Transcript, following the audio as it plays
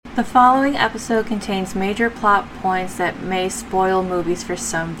The following episode contains major plot points that may spoil movies for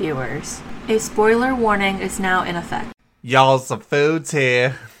some viewers. A spoiler warning is now in effect. Y'all, some food's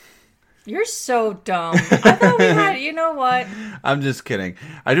here. You're so dumb. I thought we had, you know what? I'm just kidding.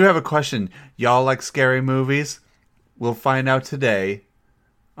 I do have a question. Y'all like scary movies? We'll find out today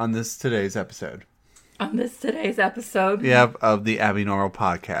on today's episode. Yep, of the Abby Normal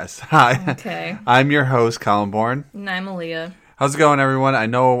podcast. Hi. Okay. I'm your host, Colin Bourne. And I'm Aaliyah. How's it going, everyone? I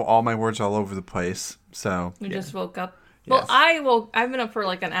know all my words are all over the place, so... You just woke up? Yes. Well, I've been up for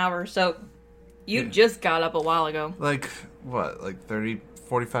like an hour, so you just got up a while ago. Like, what,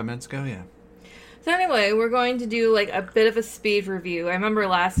 45 minutes ago? Yeah. So anyway, we're going to do like a bit of a speed review. I remember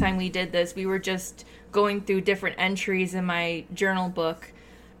last time we did this, we were just going through different entries in my journal book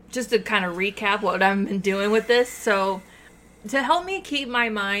just to kind of recap what I've been doing with this. So to help me keep my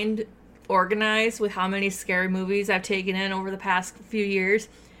mind organized with how many scary movies I've taken in over the past few years,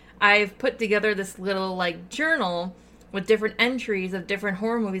 I've put together this little like journal with different entries of different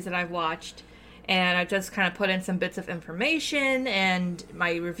horror movies that I've watched, and I just kind of put in some bits of information and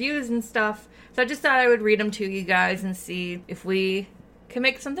my reviews and stuff. So I just thought I would read them to you guys and see if we can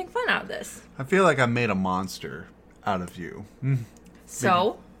make something fun out of this. I feel like I made a monster out of you.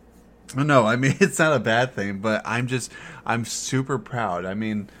 So? No, I mean, it's not a bad thing, but I'm super proud. I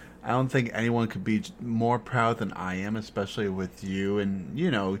mean, I don't think anyone could be more proud than I am, especially with you and,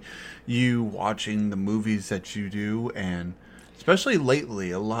 you watching the movies that you do, and especially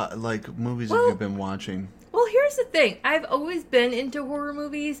lately, a lot, like, movies that you've been watching. Well, here's the thing. I've always been into horror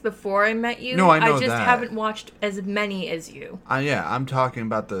movies before I met you. No, I know I just that. haven't watched as many as you. I'm talking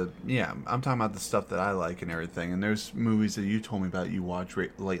about the stuff that I like and everything, and there's movies that you told me about you watched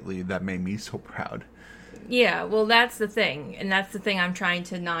lately that made me so proud. Yeah, well, that's the thing. And that's the thing I'm trying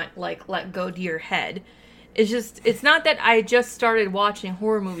to not, let go to your head. It's not that I just started watching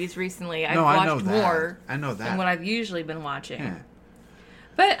horror movies recently. I've watched more than what I've usually been watching. Yeah.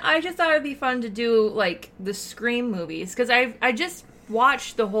 But I just thought it'd be fun to do, the Scream movies. Because I just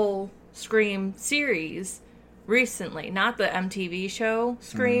watched the whole Scream series recently. Not the MTV show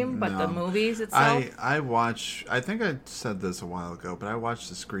Scream, but the movies itself. I think I said this a while ago, but I watched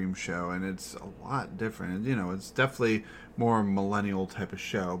the Scream show, and it's a lot different. It's definitely more millennial type of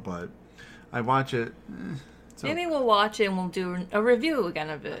show, but I watch it. Maybe we'll watch it and we'll do a review again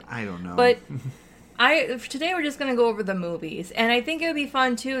of it. I don't know. But today we're just going to go over the movies. And I think it would be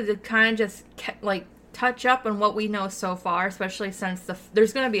fun, too, to kind of just, touch up on what we know so far, especially since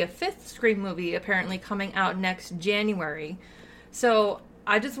there's going to be a fifth Scream movie apparently coming out next January. So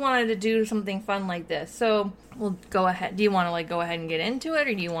I just wanted to do something fun like this. So we'll go ahead. Do you want to go ahead and get into it,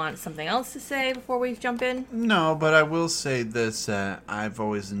 or do you want something else to say before we jump in? No, but I will say this: I've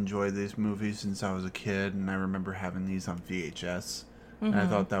always enjoyed these movies since I was a kid, and I remember having these on VHS. Mm-hmm. And I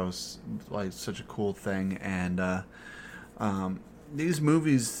thought that was such a cool thing, and these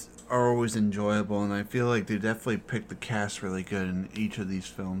movies are always enjoyable, and I feel like they definitely picked the cast really good in each of these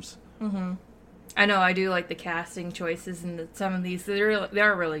films. Mm-hmm. I know, I do like the casting choices in some of these.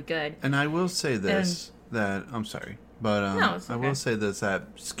 They're really good. And I will say this, I'm sorry, but no, it's okay. I will say this, that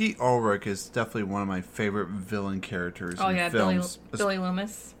Skeet Ulrich is definitely one of my favorite villain characters in films. Billy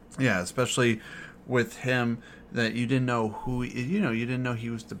Loomis. Yeah, especially with him, that you didn't know you didn't know he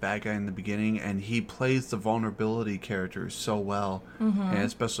was the bad guy in the beginning, and he plays the vulnerability characters so well, and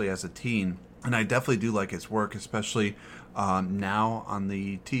especially as a teen. And I definitely do like his work, especially now on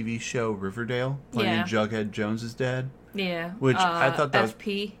the TV show Riverdale, playing Jughead Jones's dad. Yeah. Which I thought that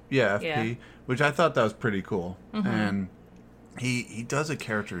FP. FP. Which I thought that was pretty cool. Mm-hmm. And he does a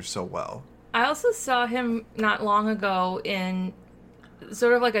character so well. I also saw him not long ago in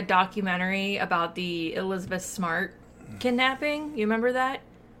sort of like a documentary about the Elizabeth Smart kidnapping. You remember that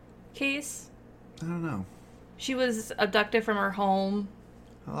case? I don't know. She was abducted from her home.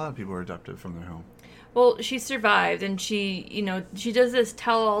 A lot of people were abducted from their home. Well, she survived, and she does this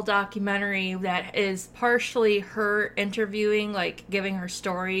tell-all documentary that is partially her interviewing, giving her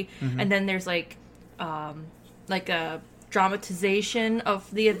story, and then there's a dramatization of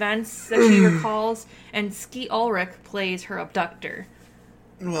the events that she recalls, and Skeet Ulrich plays her abductor.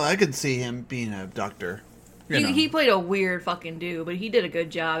 Well, I could see him being an abductor. He played a weird fucking dude, but he did a good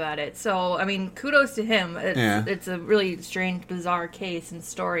job at it. So, I mean, kudos to him. It's a really strange, bizarre case and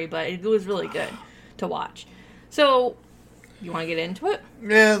story, but it was really good to watch. So, you want to get into it?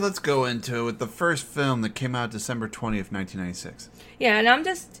 Yeah, let's go into it with the first film that came out December 20th, 1996. Yeah, and I'm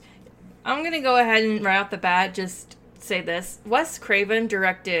going to go ahead and right off the bat just say this. Wes Craven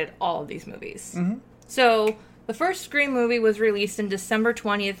directed all of these movies. Mm-hmm. So, the first Scream movie was released in December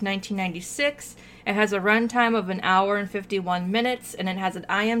 20th, 1996, It has a runtime of 1 hour and 51 minutes, and it has an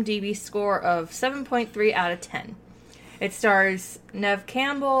IMDb score of 7.3 out of 10. It stars Neve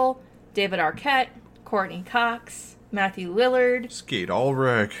Campbell, David Arquette, Courtney Cox, Matthew Lillard, Skeet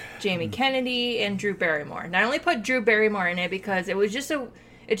Ulrich, Jamie Kennedy, and Drew Barrymore. And I only put Drew Barrymore in it because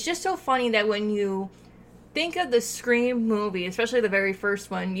it's just so funny that when you think of the Scream movie, especially the very first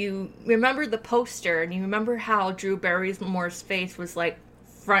one, you remember the poster and you remember how Drew Barrymore's face was like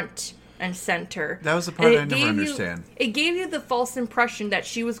front and center. That was the part I never understand. It gave you the false impression that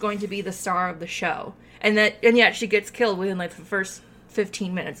she was going to be the star of the show, and yet she gets killed within like the first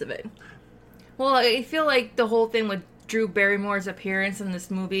 15 minutes of it. Well, I feel like the whole thing with Drew Barrymore's appearance in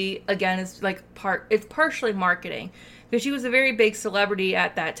this movie again is like it's partially marketing, because she was a very big celebrity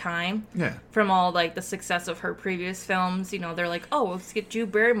at that time. Yeah. From all like the success of her previous films, they're like, oh, let's get Drew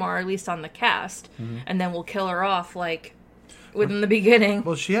Barrymore at least on the cast, and then we'll kill her off like within the beginning.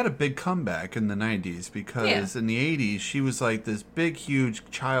 Well, she had a big comeback in the 90s because in the 80s she was like this big, huge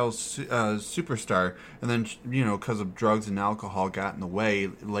child superstar, and then, because of drugs and alcohol got in the way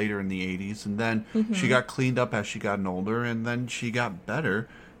later in the 80s, and then she got cleaned up as she got older, and then she got better,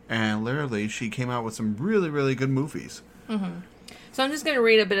 and literally she came out with some really, really good movies. So I'm just going to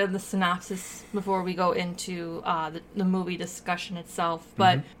read a bit of the synopsis before we go into the movie discussion itself.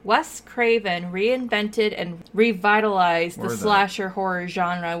 But Wes Craven reinvented and revitalized the slasher horror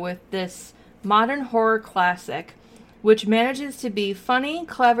genre with this modern horror classic, which manages to be funny,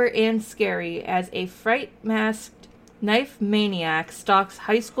 clever, and scary as a fright-masked knife maniac stalks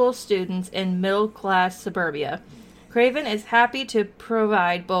high school students in middle-class suburbia. Craven is happy to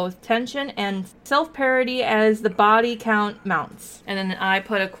provide both tension and self-parody as the body count mounts. And then I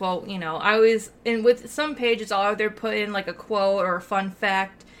put a quote, I always, and with some pages, I'll either put in like a quote or a fun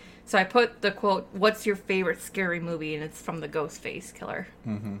fact. So I put the quote, "What's your favorite scary movie?" And it's from the Ghostface Killer.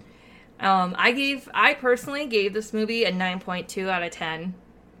 I personally gave this movie a 9.2 out of 10.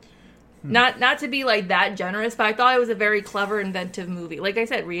 Not to be like that generous, but I thought it was a very clever, inventive movie. Like I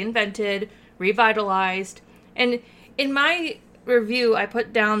said, reinvented, revitalized, and in my review, I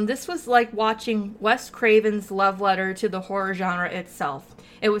put down, this was like watching Wes Craven's love letter to the horror genre itself.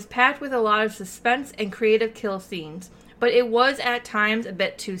 It was packed with a lot of suspense and creative kill scenes, but it was at times a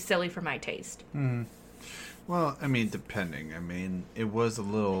bit too silly for my taste. Well, depending. It was a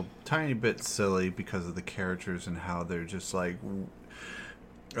little tiny bit silly because of the characters and how they're just like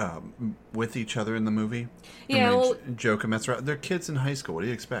with each other in the movie. Yeah, joke and mess around. They're kids in high school. What do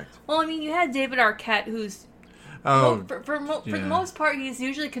you expect? Well, you had David Arquette, who's for the most part, he's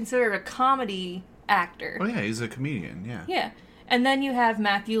usually considered a comedy actor. Oh yeah, he's a comedian. Yeah. Yeah, and then you have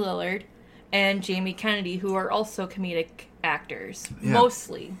Matthew Lillard and Jamie Kennedy, who are also comedic actors,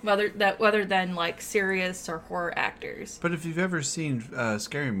 mostly, rather than like serious or horror actors. But if you've ever seen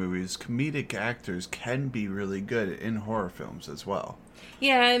scary movies, comedic actors can be really good in horror films as well.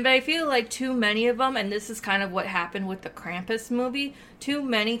 Yeah, but I feel like too many of them, and this is kind of what happened with the Krampus movie, too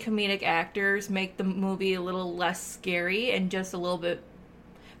many comedic actors make the movie a little less scary and just a little bit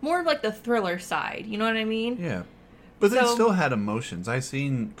more of like the thriller side. You know what I mean? Yeah. But they still had emotions. I've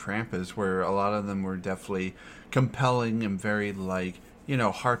seen Krampus where a lot of them were definitely compelling and very like,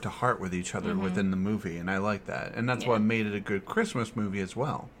 heart to heart with each other within the movie, and I like that. And that's what made it a good Christmas movie as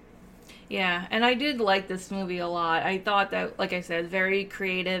well. Yeah, and I did like this movie a lot. I thought that, like I said, very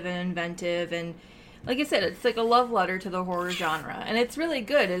creative and inventive, and like I said, it's like a love letter to the horror genre. And it's really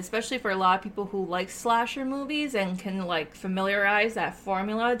good, especially for a lot of people who like slasher movies and can like familiarize that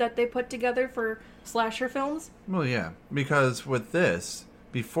formula that they put together for slasher films. Well, yeah, because with this,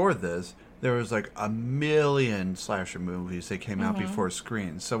 before this, there was like a million slasher movies that came out before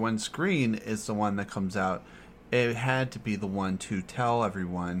Scream. So when Scream is the one that comes out, it had to be the one to tell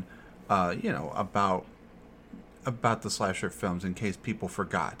everyone about the slasher films in case people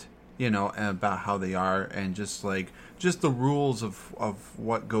forgot, and about how they are, and just the rules of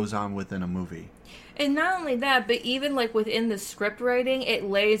what goes on within a movie. And not only that, but even like within the script writing, it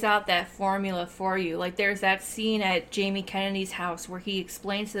lays out that formula for you. Like there's that scene at Jamie Kennedy's house where he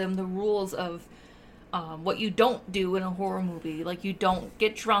explains to them the rules of what you don't do in a horror movie. Like you don't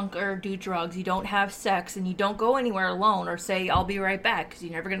get drunk or do drugs, you don't have sex, and you don't go anywhere alone or say, "I'll be right back," because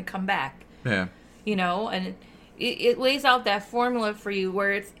you're never going to come back. Yeah. And it lays out that formula for you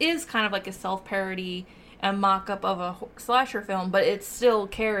where it is kind of like a self-parody and mock-up of a slasher film, but it still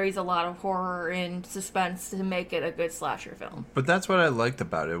carries a lot of horror and suspense to make it a good slasher film. But that's what I liked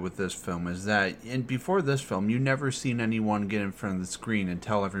about it with this film, is that before this film, you never seen anyone get in front of the screen and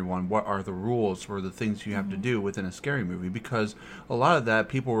tell everyone what are the rules or the things you have to do within a scary movie, because a lot of that,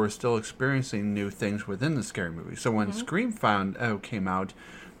 people were still experiencing new things within the scary movie. So when Scream came out,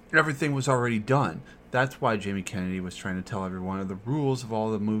 everything was already done. That's why Jamie Kennedy was trying to tell everyone of the rules of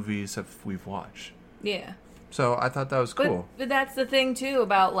all the movies that we've watched. Yeah. So I thought that was cool. But that's the thing, too,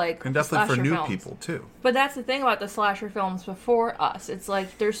 about, like, and definitely for new films. people, too. But that's the thing about the slasher films before us. It's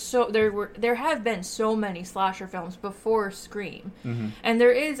like there have been so many slasher films before Scream. Mm-hmm. And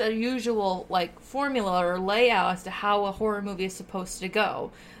there is a usual, like, formula or layout as to how a horror movie is supposed to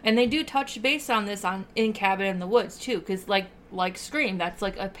go. And they do touch base on this in Cabin in the Woods, too. Because, like Scream, that's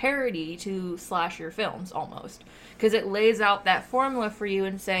like a parody to slasher films, almost. Because it lays out that formula for you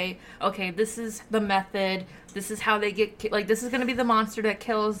and say, okay, this is the method, this is how they get, like, this is going to be the monster that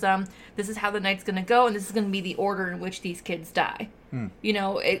kills them, this is how the night's going to go, and this is going to be the order in which these kids die. You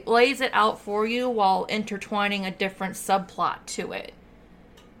know, it lays it out for you while intertwining a different subplot to it.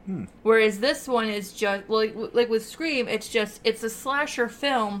 Whereas this one is just, like with Scream, it's a slasher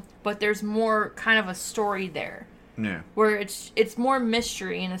film, but there's more kind of a story there. Yeah. Where it's more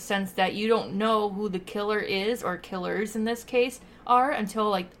mystery in a sense that you don't know who the killer is, or killers in this case, are until,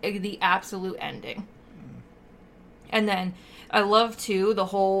 like, the absolute ending. And then I love, too,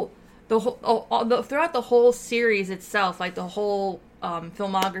 throughout the whole series itself, like the whole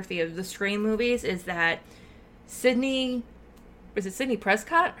filmography of the Scream movies, is that Sidney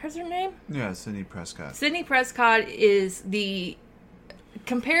Prescott, is her name? Yeah, Sidney Prescott. Sidney Prescott is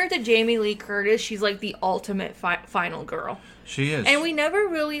compared to Jamie Lee Curtis, she's like the ultimate final girl. She is. And we never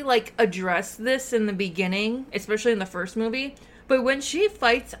really, like, addressed this in the beginning, especially in the first movie. But when she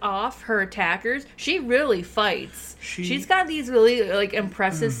fights off her attackers, she really fights. She's got these really, like,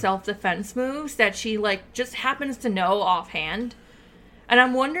 impressive self-defense moves that she, like, just happens to know offhand. And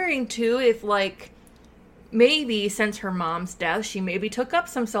I'm wondering, too, if, like, maybe since her mom's death, she maybe took up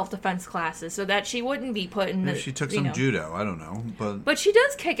some self-defense classes so that she wouldn't be put in the... She took some judo, I don't know. But she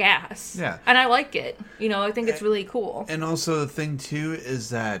does kick ass. Yeah. And I like it. You know, I think it's really cool. And also the thing, too,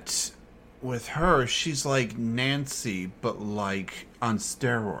 is that with her, she's like Nancy, but like on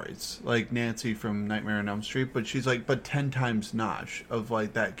steroids. Like Nancy from Nightmare on Elm Street, but she's like, 10 times notch of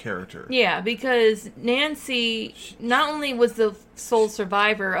like that character. Yeah, because Nancy not only was the sole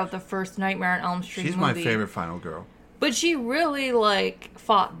survivor of the first Nightmare on Elm Street movie. She's my favorite final girl. But she really, like,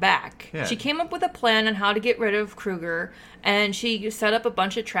 fought back. Yeah. She came up with a plan on how to get rid of Krueger, and she set up a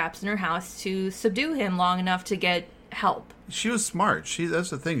bunch of traps in her house to subdue him long enough to get help. She was smart. That's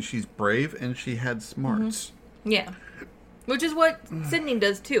the thing. She's brave, and she had smarts. Yeah. Which is what Sydney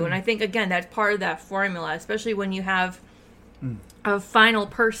does, too. And I think, again, that's part of that formula, especially when you have a final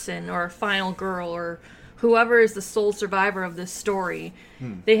person or a final girl or whoever is the sole survivor of this story.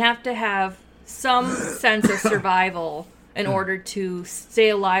 They have to have some sense of survival in order to stay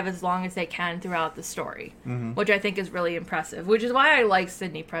alive as long as they can throughout the story, which I think is really impressive, which is why I like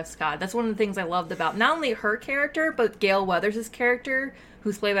Sidney Prescott. That's one of the things I loved about not only her character, but Gail Weathers' character,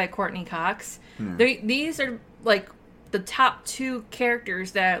 who's played by Courtney Cox. These are, like, the top two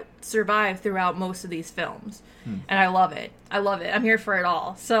characters that survive throughout most of these films. And I love it. I'm here for it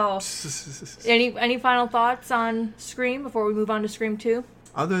all. So, any final thoughts on Scream before we move on to Scream 2?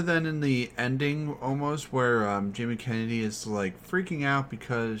 Other than in the ending, almost, where Jamie Kennedy is, like, freaking out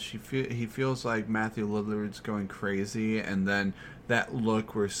because he feels like Matthew Lillard's going crazy, and then that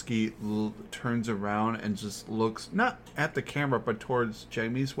look where Skeet turns around and just looks, not at the camera, but towards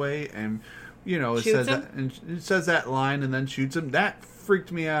Jamie's way, and, you know, it says that line and then shoots him. That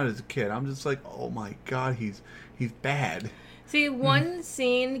freaked me out as a kid. I'm just like, oh my god, he's bad. See, one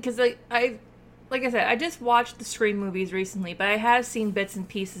scene, because, like I said, I just watched the Scream movies recently, but I have seen bits and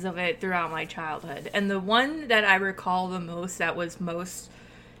pieces of it throughout my childhood. And the one that I recall the most that was most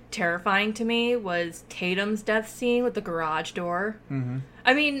terrifying to me was Tatum's death scene with the garage door.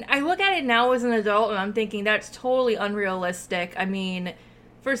 I mean, I look at it now as an adult and I'm thinking that's totally unrealistic. I mean,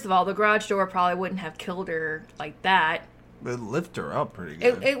 first of all, the garage door probably wouldn't have killed her like that. It lifted her up pretty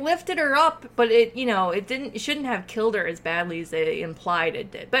good. It lifted her up, but it shouldn't have killed her as badly as they implied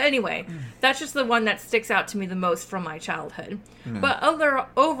it did. But anyway, that's just the one that sticks out to me the most from my childhood. But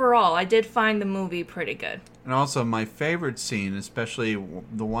overall, I did find the movie pretty good. And also, my favorite scene, especially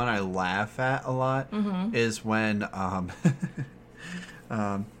the one I laugh at a lot, is when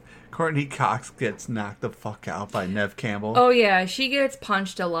Courtney Cox gets knocked the fuck out by Neve Campbell. Oh, yeah. She gets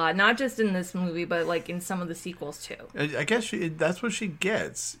punched a lot. Not just in this movie, but, like, in some of the sequels, too. I guess that's what she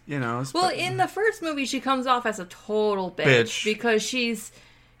gets, you know. Well, in the first movie, she comes off as a total bitch. Because she's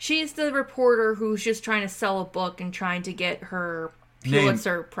the reporter who's just trying to sell a book and trying to get her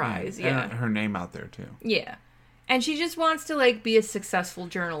Pulitzer Prize. And her name out there, too. Yeah. And she just wants to, like, be a successful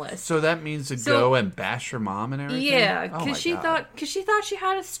journalist. So that means to go and bash her mom and everything? Yeah, because she thought she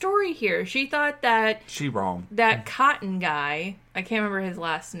had a story here. She thought that... She wrong. That Cotton guy, I can't remember his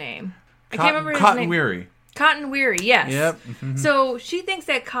last name. Cotton Weary. Cotton Weary, yes. Yep. So she thinks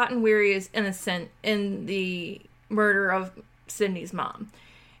that Cotton Weary is innocent in the murder of Sydney's mom.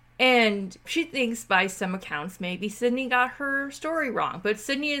 And she thinks by some accounts maybe Sydney got her story wrong. But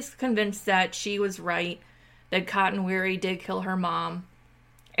Sydney is convinced that she was right, that Cotton Weary did kill her mom.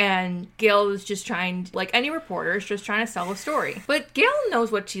 And Gail is just trying, like any reporter, is just trying to sell a story. But Gail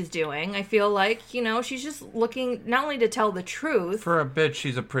knows what she's doing. I feel like, she's just looking not only to tell the truth. For a bitch,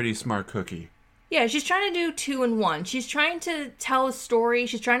 she's a pretty smart cookie. Yeah, she's trying to do 2 in 1. She's trying to tell a story.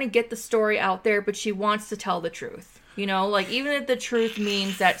 She's trying to get the story out there, but she wants to tell the truth. Like even if the truth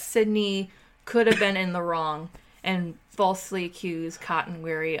means that Sydney could have been in the wrong and falsely accuse Cotton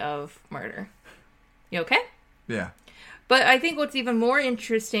Weary of murder. You okay? Yeah. But I think what's even more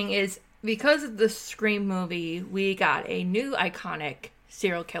interesting is because of the Scream movie, we got a new iconic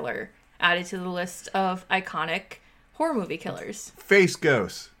serial killer added to the list of iconic horror movie killers. Face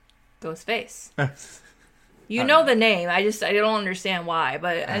Ghost. Ghostface. You know the name. I don't understand why.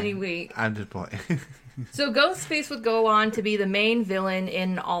 But anyway. I'm just playing. So Ghostface would go on to be the main villain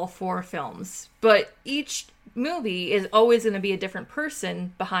in all 4 films. But each movie is always going to be a different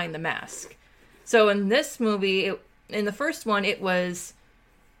person behind the mask. So in this movie, in the first one, it was...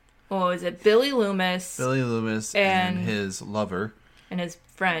 What was it? Billy Loomis. Billy Loomis and his lover. And his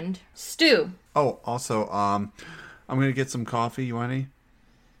friend, Stu. Oh, also, I'm going to get some coffee. You want any?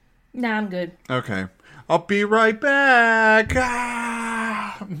 Nah, I'm good. Okay. I'll be right back.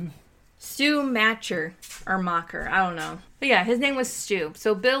 Ah! Stu Matcher. Or Mocker. I don't know. But yeah, his name was Stu.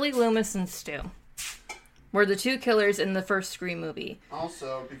 So Billy Loomis and Stu were the 2 killers in the first Scream movie.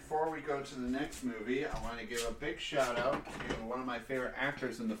 Also, before we go to the next movie, I want to give a big shout out to one of my favorite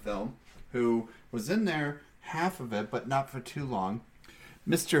actors in the film, who was in there half of it, but not for too long.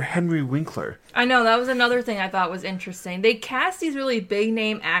 Mr. Henry Winkler. I know, that was another thing I thought was interesting. They cast these really big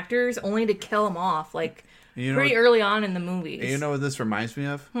name actors only to kill them off, like, pretty early on in the movies. You know what this reminds me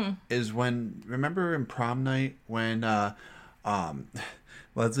of? Is when, remember in Prom Night when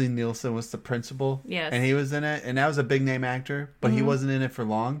Leslie Nielsen was the principal? Yes. And he was in it, and that was a big name actor, but he wasn't in it for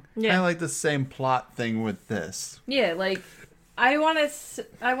long. Yeah. Kind of like the same plot thing with this. Yeah, like... I want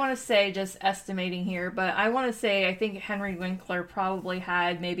to say, just estimating here, but I want to say I think Henry Winkler probably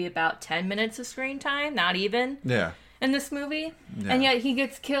had maybe about 10 minutes of screen time, not even. Yeah. In this movie. Yeah. And yet he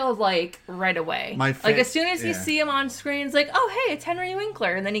gets killed, like, right away. Like, as soon as you see him on screen, it's like, oh, hey, it's Henry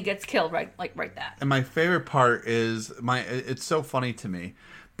Winkler. And then he gets killed right that. And my favorite part is, it's so funny to me,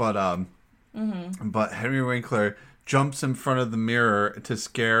 but Henry Winkler jumps in front of the mirror to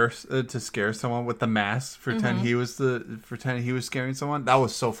scare someone with the mask, pretend he was scaring someone. That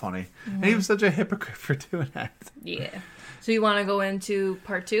was so funny. And he was such a hypocrite for doing that. Yeah. So you want to go into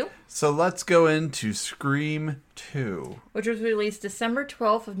part 2? So let's go into Scream 2. Which was released December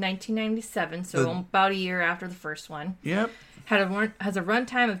 12th of 1997, so about a year after the first one. Yep. Has a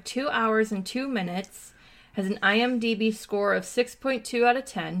runtime of 2 hours and 2 minutes. Has an IMDb score of 6.2 out of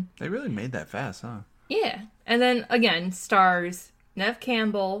 10. They really made that fast, huh? Yeah. And then, again, stars Neve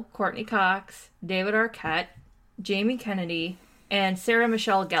Campbell, Courtney Cox, David Arquette, Jamie Kennedy, and Sarah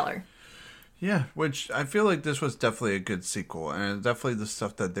Michelle Gellar. Yeah, which I feel like this was definitely a good sequel, and definitely the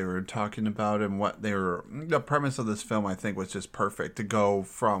stuff that they were talking about and the premise of this film, I think, was just perfect to go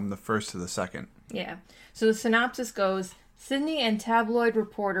from the first to the second. Yeah. So the synopsis goes, Sydney and tabloid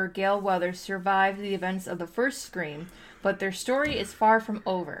reporter Gail Weathers survived the events of the first Scream, but their story is far from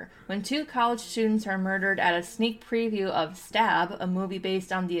over. When 2 college students are murdered at a sneak preview of Stab, a movie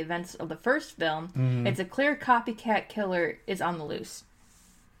based on the events of the first film, it's a clear copycat killer is on the loose.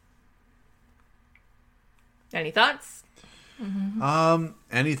 Any thoughts?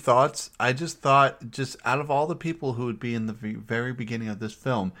 Any thoughts? I just thought, out of all the people who would be in the very beginning of this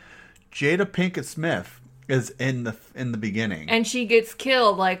film, Jada Pinkett Smith is in the beginning, and she gets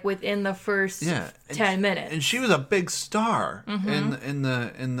killed like within the first 10 minutes. And she was a big star in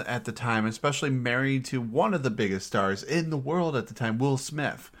the at the time, especially married to one of the biggest stars in the world at the time, Will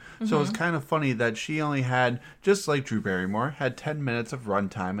Smith. So it's kind of funny that she only had, just like Drew Barrymore, had 10 minutes of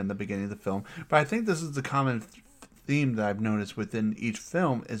runtime in the beginning of the film. But I think this is the common theme that I've noticed within each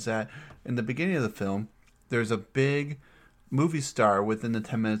film, is that in the beginning of the film, there's a big movie star within the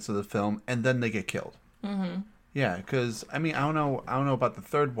 10 minutes of the film, and then they get killed. Yeah, because, I mean, I don't know about the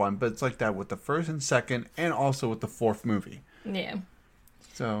third one, but it's like that with the first and second, and also with the fourth movie. Yeah.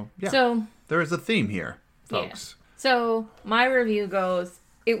 So, yeah. So, there is a theme here, folks. Yeah. So, my review goes,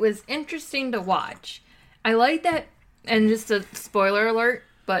 it was interesting to watch. I like that, and just a spoiler alert,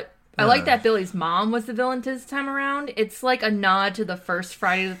 but I like that Billy's mom was the villain this time around. It's like a nod to the first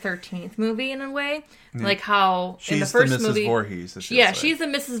Friday the 13th movie in a way. Yeah. Like how she's in the first the Mrs. movie... Voorhees. She's the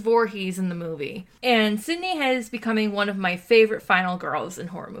Mrs. Voorhees in the movie. And Sydney is becoming one of my favorite final girls in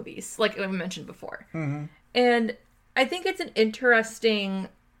horror movies, like I mentioned before. Mm-hmm. And I think it's an interesting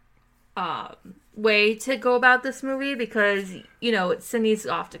way to go about this movie because, you know, Sydney's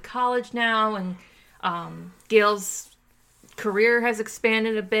off to college now, and Gail's career has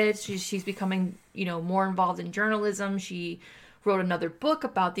expanded a bit. She's becoming, you know, more involved in journalism. She wrote another book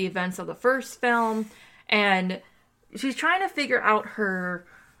about the events of the first film, and she's trying to figure out her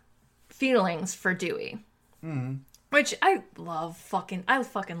feelings for Dewey. Mm-hmm. Which I fucking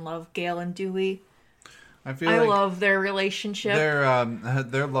love Gail and Dewey. I love their relationship.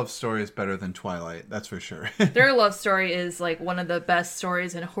 Their love story is better than Twilight, that's for sure. Their love story is like one of the best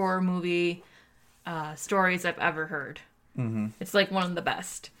stories in horror movie stories I've ever heard. Mm-hmm. It's like one of the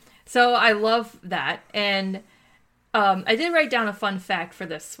best. So I love that. And I did write down a fun fact for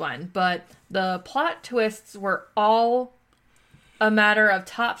this one, but the plot twists were all a matter of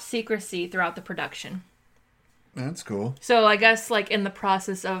top secrecy throughout the production. That's cool. So I guess like in the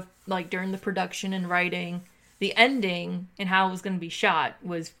process of like during the production and writing, the ending and how it was going to be shot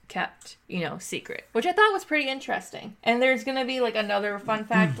was kept, you know, secret, which I thought was pretty interesting. And there's going to be like another fun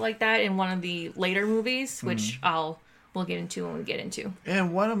fact like that in one of the later movies, which we'll get into when we get into.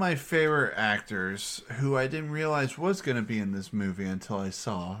 And one of my favorite actors, who I didn't realize was going to be in this movie until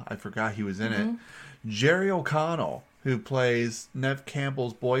I forgot he was in it, Jerry O'Connell, who plays Neve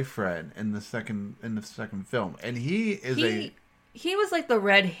Campbell's boyfriend in the second film, and he was like the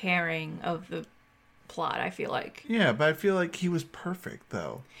red herring of the plot, I feel like. Yeah, but I feel like he was perfect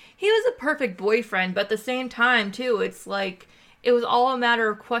though. He was a perfect boyfriend, but at the same time too, it's like it was all a matter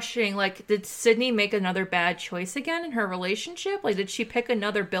of questioning, like, did Sydney make another bad choice again in her relationship? Like, did she pick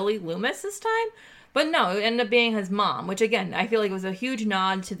another Billy Loomis this time? But no, it ended up being his mom, which, again, I feel like was a huge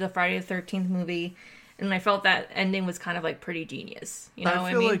nod to the Friday the 13th movie. And I felt that ending was kind of, like, pretty genius. You know what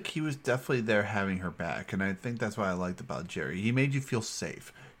I mean? I feel like he was definitely there having her back. And I think that's what I liked about Jerry. He made you feel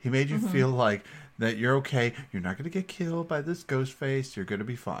safe. He made you feel like that you're okay. You're not going to get killed by this ghost face. You're going to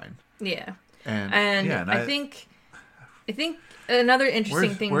be fine. Yeah. And I think another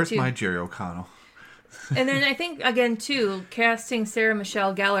interesting thing, where's too. my Jerry O'Connell? And then I think, again, too, casting Sarah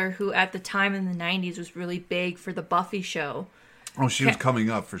Michelle Gellar, who at the time in the 90s was really big for the Buffy show. Oh, she was coming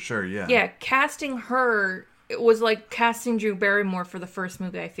up for sure, yeah. Yeah, casting her, it was like casting Drew Barrymore for the first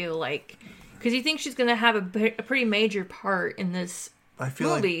movie, I feel like. Because you think she's going to have a pretty major part in this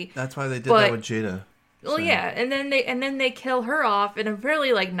movie. Like that's why they did that with Jada. Well, yeah, and then they kill her off in a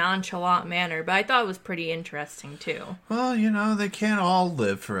fairly like nonchalant manner, but I thought it was pretty interesting too. Well, you know, they can't all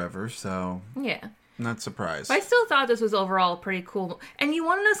live forever, so yeah, not surprised. But I still thought this was overall pretty cool. And you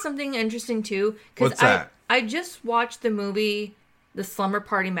want to know something interesting too? What's that? I just watched the movie The Slumber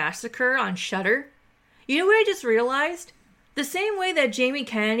Party Massacre on Shudder. You know what I just realized? The same way that Jamie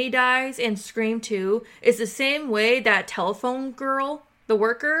Kennedy dies in Scream 2 is the same way that telephone girl, the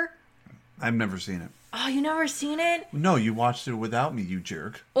worker. I've never seen it. Oh, you never seen it? No, you watched it without me, you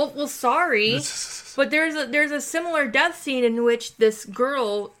jerk. Well, sorry, but there's a similar death scene in which this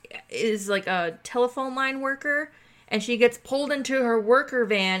girl is like a telephone line worker, and she gets pulled into her worker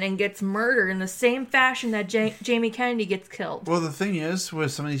van and gets murdered in the same fashion that Jamie Kennedy gets killed. Well, the thing is,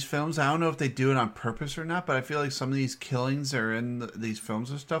 with some of these films, I don't know if they do it on purpose or not, but I feel like some of these killings that are in these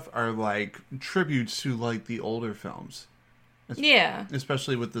films and stuff are like tributes to like the older films. Yeah.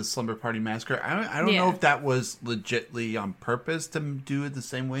 Especially with the Slumber Party Massacre. I don't know if that was legitly on purpose to do it the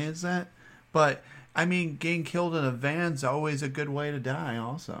same way as that. But, I mean, getting killed in a van's always a good way to die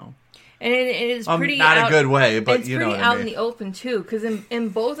also. And it is pretty not a good way, but you know what I mean. It's pretty out in the open, too. Because in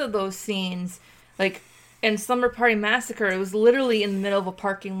both of those scenes, like, in Slumber Party Massacre, it was literally in the middle of a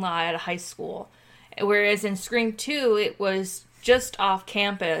parking lot at a high school. Whereas in Scream 2, it was just off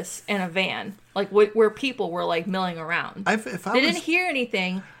campus in a van, like where people were like milling around. They didn't hear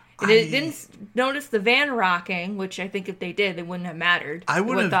anything. They didn't notice the van rocking, which I think if they did, they wouldn't have mattered. I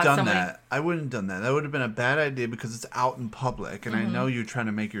wouldn't have done that. I wouldn't have done that. That would have been a bad idea because it's out in public, and I know you're trying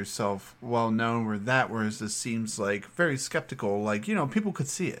to make yourself well known with that, whereas this seems like very skeptical. Like, you know, people could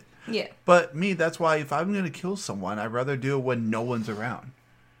see it. Yeah. But me, that's why if I'm going to kill someone, I'd rather do it when no one's around.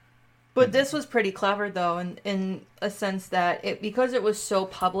 But this was pretty clever, though, in a sense that because it was so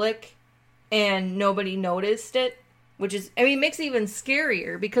public and nobody noticed it, which is, I mean, it makes it even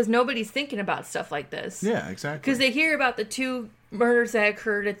scarier because nobody's thinking about stuff like this. Yeah, exactly. Because they hear about the two murders that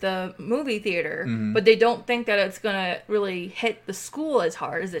occurred at the movie theater, but they don't think that it's going to really hit the school as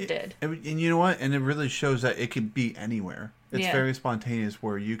hard as it did. And you know what? And it really shows that it could be anywhere. It's very spontaneous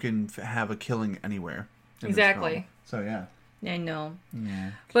where you can have a killing anywhere. Exactly. So, yeah. I know.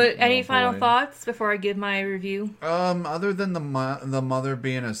 Yeah. But any final thoughts before I give my review? Other than the mother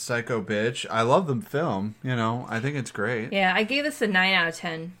being a psycho bitch, I love the film. You know, I think it's great. Yeah, I gave this a 9 out of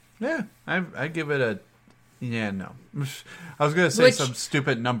 10. Yeah, I give it a... Yeah, no. I was going to say some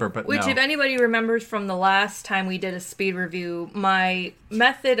stupid number, but Which, if anybody remembers from the last time we did a speed review, my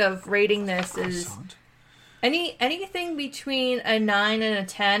method of rating this is anything between a 9 and a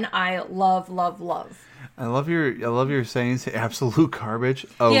 10, I love, love, love. I love your sayings, absolute garbage.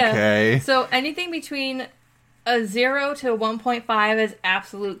 Okay. Yeah, so anything between a 0 to a 1.5 is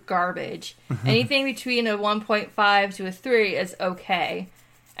absolute garbage. Anything between a 1.5 to a 3 is okay.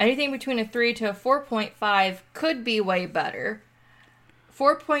 Anything between a 3 to a 4.5 could be way better.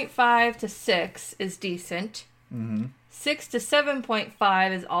 4.5 to 6 is decent. 6 to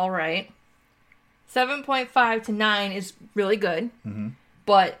 7.5 is alright. 7.5 to 9 is really good.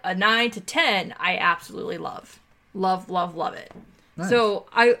 But a 9 to 10, I absolutely love. Love, love, love it. Nice. So,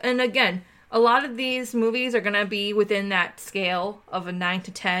 and again, a lot of these movies are going to be within that scale of a 9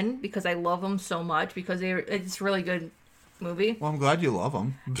 to 10 because I love them so much because it's really good movie. Well, I'm glad you love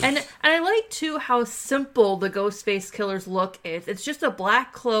them. And I like, too, how simple the Ghostface Killer's look is. It's just a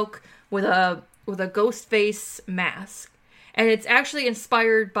black cloak with a Ghostface mask. And it's actually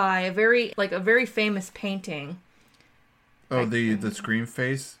inspired by a very famous painting. Oh, the Scream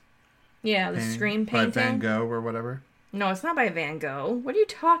face? Yeah, the Scream painting. By Van Gogh or whatever? No, it's not by Van Gogh. What are you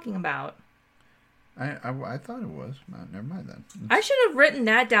talking about? I thought it was. Never mind then. I should have written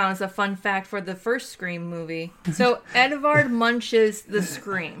that down as a fun fact for the first Scream movie. So, Edvard Munch's The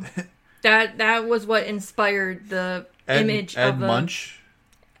Scream. That was what inspired the image of the... Munch?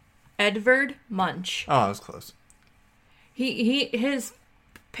 Edvard Munch. Oh, I was close. His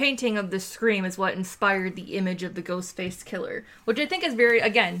painting of the Scream is what inspired the image of the Ghostface Killer, which I think is very,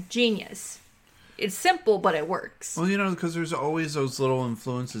 again, genius. It's simple, but it works. Well, you know, because there's always those little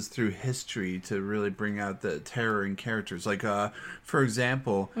influences through history to really bring out the terror in characters. Like, for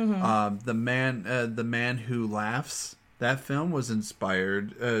example, the Man Who Laughs. That film was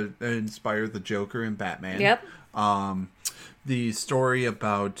inspired the Joker and Batman. Yep. The story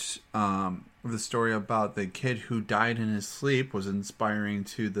about the kid who died in his sleep was inspiring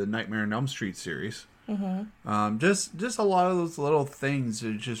to the Nightmare on Elm Street series. Just a lot of those little things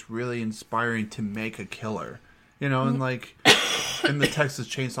are just really inspiring to make a killer, you know. And like in the Texas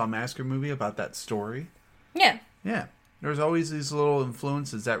Chainsaw Massacre movie about that story, yeah, there's always these little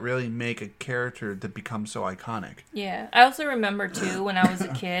influences that really make a character to become so iconic. Yeah, I also remember too when I was a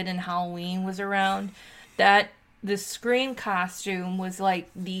kid and Halloween was around that the Scream costume was like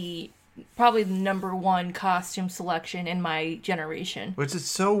probably the number one costume selection in my generation. Which is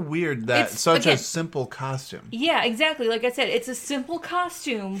so weird that a simple costume. Yeah, exactly. Like I said, it's a simple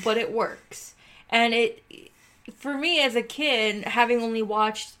costume, but it works. And for me as a kid, having only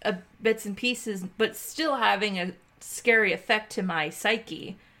watched bits and pieces, but still having a scary effect to my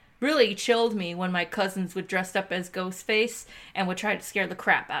psyche, really chilled me when my cousins would dress up as Ghostface and would try to scare the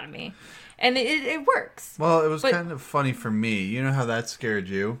crap out of me. And it works. Well, it was kind of funny for me. You know how that scared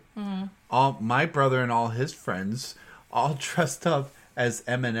you? Mm-hmm. My brother and all his friends all dressed up as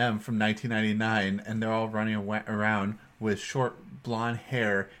Eminem from 1999, and they're all running around with short blonde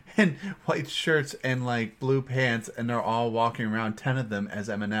hair and white shirts and like blue pants, and they're all walking around, 10 of them as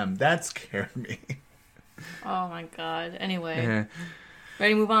Eminem. That scared me. Oh my god. Anyway. Yeah.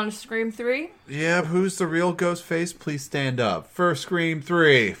 Ready to move on to Scream 3? Yep, who's the real Ghostface? Please stand up. For Scream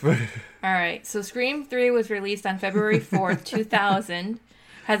 3. Alright, so Scream 3 was released on February 4th, 2000.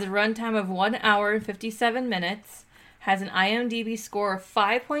 Has a runtime of 1 hour and 57 minutes. Has an IMDb score of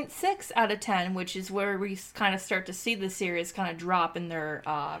 5.6 out of 10, which is where we kind of start to see the series kind of drop in their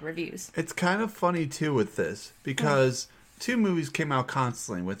reviews. It's kind of funny, too, with this, because 2 movies came out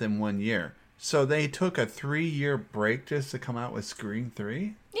constantly within 1 year. So they took a 3-year break just to come out with Scream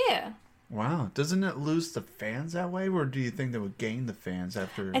 3? Yeah. Wow. Doesn't it lose the fans that way? Or do you think they would gain the fans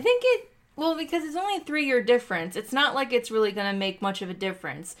after... I think because it's only a 3-year difference. It's not like it's really going to make much of a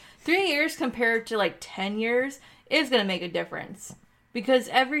difference. 3 years compared to like 10 years is going to make a difference. Because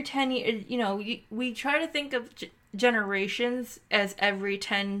every 10 years, you know, we try to think of generations as every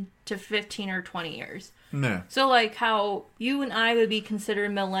 10 to 15 or 20 years. Nah. So, like, how you and I would be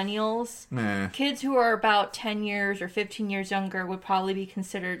considered millennials, kids who are about 10 years or 15 years younger would probably be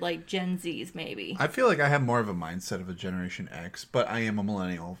considered, like, Gen Zs, maybe. I feel like I have more of a mindset of a Generation X, but I am a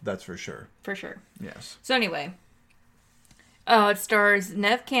millennial, that's for sure. For sure. Yes. So, anyway, It stars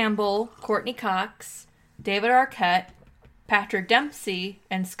Neve Campbell, Courtney Cox, David Arquette, Patrick Dempsey,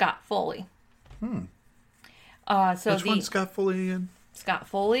 and Scott Foley. Which one's Scott Foley again? Scott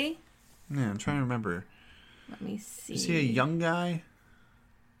Foley? Yeah, I'm trying to remember. Let me see. Is he a young guy?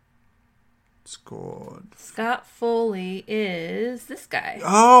 Scored. Scott Foley is this guy.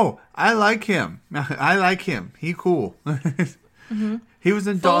 Oh, I like him. I like him. He cool. He was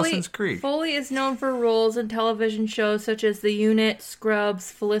in Dawson's Creek. Foley is known for roles in television shows such as The Unit, Scrubs,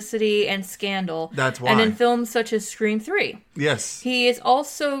 Felicity, and Scandal. That's why. And in films such as Scream 3. Yes. He is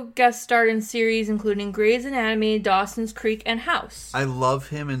also guest starred in series including Grey's Anatomy, Dawson's Creek, and House. I love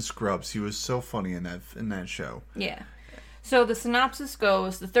him in Scrubs. He was so funny in that show. Yeah. So the synopsis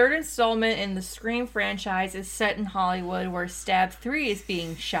goes, the third installment in the Scream franchise is set in Hollywood where Stab 3 is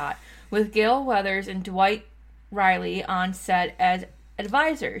being shot, with Gale Weathers and Dwight Riley on set as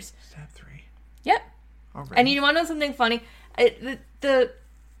advisors. Stab 3? Yep. Already. And you want to know something funny? The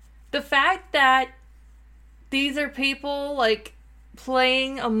fact that these are people, like,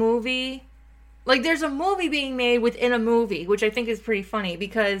 playing a movie, like, there's a movie being made within a movie, which I think is pretty funny,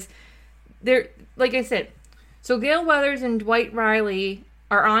 because they're, like I said, so Gale Weathers and Dwight Riley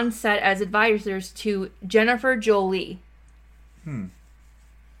are on set as advisors to Jennifer Jolie.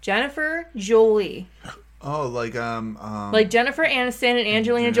 Jennifer Jolie. Oh, like Jennifer Aniston and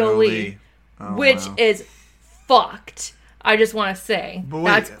Angelina Jolie. Oh, which is fucked. I just want to say. But wait,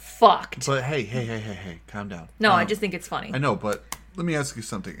 that's fucked. But hey, calm down. No, I just think it's funny. I know, but let me ask you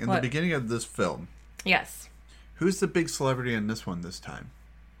something. In the beginning of this film, yes, who's the big celebrity in this one this time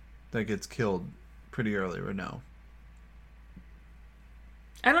that gets killed pretty early or no?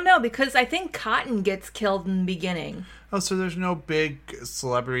 I don't know, because I think Cotton gets killed in the beginning. Oh, so there's no big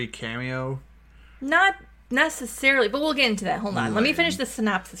celebrity cameo? Not necessarily, but we'll get into that. Hold on. Let me finish the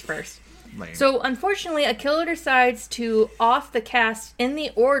synopsis first. Lame. So, unfortunately, a killer decides to off the cast in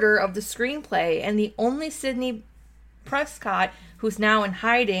the order of the screenplay, and the only Sidney Prescott, who's now in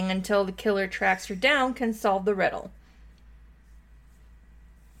hiding until the killer tracks her down, can solve the riddle.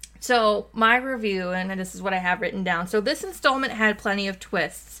 So, my review, and this is what I have written down. So, this installment had plenty of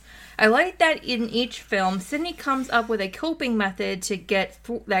twists. I like that in each film, Sidney comes up with a coping method to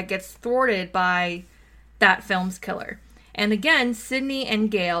that gets thwarted by that film's killer. And again, Sidney and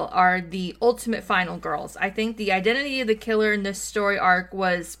Gale are the ultimate final girls. I think the identity of the killer in this story arc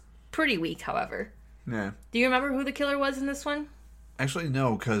was pretty weak, however. Yeah. Do you remember who the killer was in this one? Actually,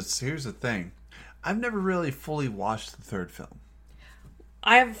 no, because here's the thing. I've never really fully watched the third film.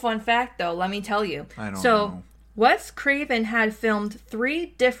 I have a fun fact, though. Let me tell you. I don't know. Wes Craven had filmed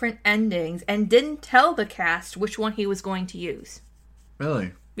 3 different endings and didn't tell the cast which one he was going to use.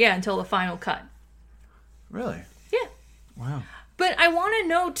 Really? Yeah, until the final cut. Really? Yeah. Wow. But I want to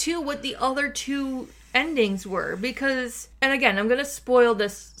know, too, what the other 2 endings were. Because, and again, I'm going to spoil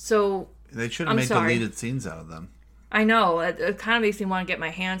this, so they should have made deleted scenes out of them. I know. It kind of makes me want to get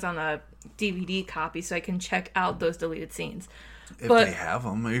my hands on a DVD copy so I can check out those deleted scenes. If they have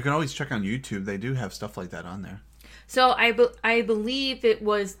them. You can always check on YouTube. They do have stuff like that on there. So I believe it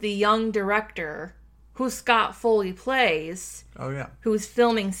was the young director, who Scott Foley plays. Oh, yeah. Who's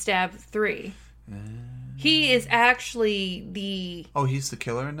filming Stab 3. He is actually the... Oh, he's the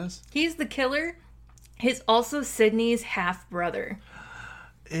killer in this? He's the killer. He's also Sidney's half-brother.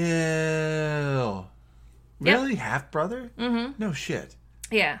 Ew. Really? Yep. Half-brother? Mm-hmm. No shit.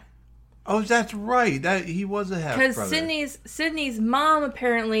 Yeah. Oh, that's right. He was a half-brother. Because Sidney's mom,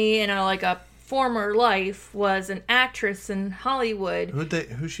 apparently, in a former life, was an actress in Hollywood.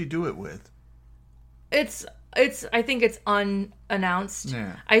 Who'd she do it with? I think it's unannounced.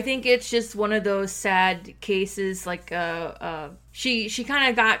 Yeah. I think it's just one of those sad cases, she kind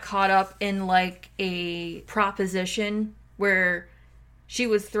of got caught up in, a proposition where she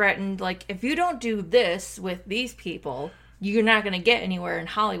was threatened, if you don't do this with these people, you're not going to get anywhere in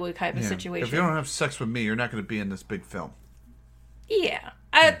Hollywood type of situation. If you don't have sex with me, you're not going to be in this big film. Yeah.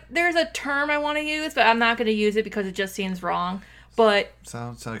 There's a term I want to use, but I'm not going to use it because it just seems wrong. But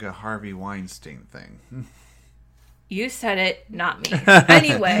sounds like a Harvey Weinstein thing. You said it, not me.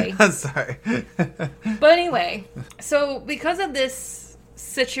 Anyway. I'm sorry. But anyway, so because of this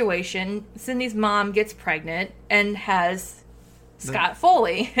situation, Sidney's mom gets pregnant and has Scott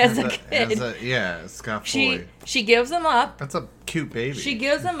Foley as a kid. Scott Foley. She gives him up. That's a cute baby. She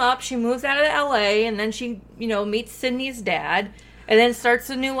gives him up. She moves out of LA, and then she, meets Sidney's dad, and then starts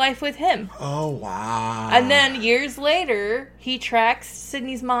a new life with him. Oh, wow. And then years later, he tracks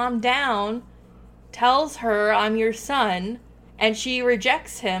Sidney's mom down, tells her, I'm your son, and she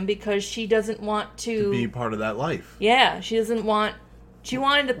rejects him because she doesn't want to be part of that life. Yeah, she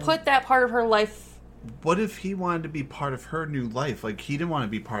wanted to put that part of her life what if he wanted to be part of her new life? Like, he didn't want to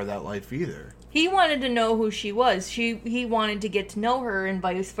be part of that life either. He wanted to know who she was. He wanted to get to know her and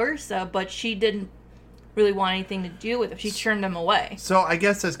vice versa, but she didn't really want anything to do with it. She turned him away. So I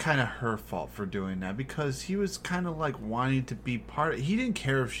guess that's kind of her fault for doing that, because he was kind of like wanting to be part of... He didn't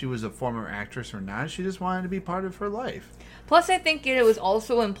care if she was a former actress or not. She just wanted to be part of her life. Plus, I think it was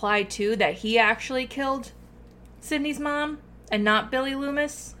also implied, too, that he actually killed Sydney's mom and not Billy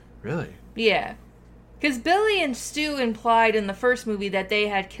Loomis. Really? Yeah. Because Billy and Stu implied in the first movie that they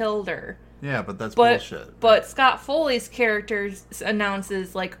had killed her. Yeah, but that's bullshit. But Scott Foley's character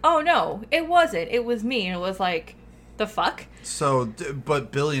announces, like, oh no, it wasn't. It was me. And it was like, the fuck? So,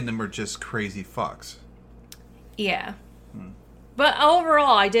 but Billy and them are just crazy fucks. Yeah. But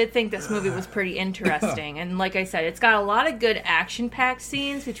overall, I did think this movie was pretty interesting. And like I said, it's got a lot of good action-packed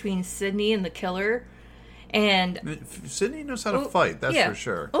scenes between Sydney and the killer. And Sydney knows how to fight, that's for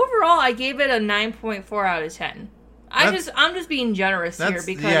sure. Overall, I gave it a 9.4 out of 10. I'm just being generous here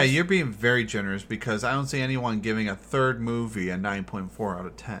because... Yeah, you're being very generous, because I don't see anyone giving a third movie a 9.4 out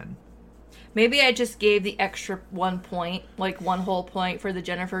of 10. Maybe I just gave the extra 1 point, like 1 whole point for the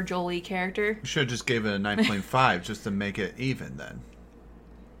Jennifer Jolie character. You should have just gave it a 9.5 just to make it even then.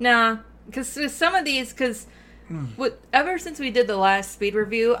 Nah, because some of these, ever since we did the last speed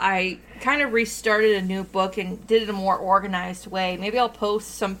review, I kind of restarted a new book and did it in a more organized way. Maybe I'll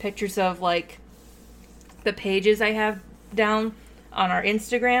post some pictures of, like, the pages I have down on our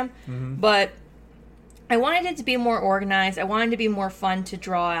Instagram. Mm-hmm. But I wanted it to be more organized. I wanted it to be more fun to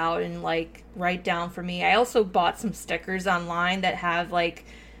draw out and, like, write down for me. I also bought some stickers online that have, like,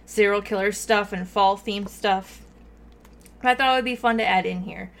 serial killer stuff and fall-themed stuff. I thought it would be fun to add in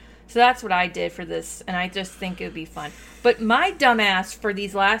here. So that's what I did for this, and I just think it would be fun. But my dumbass, for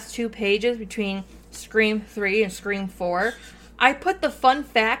these last 2 pages between Scream 3 and Scream 4, I put the fun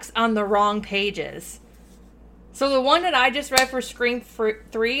facts on the wrong pages. So the one that I just read for Scream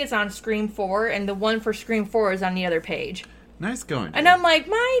 3 is on Scream 4, and the one for Scream 4 is on the other page. Nice going, dude. And I'm like,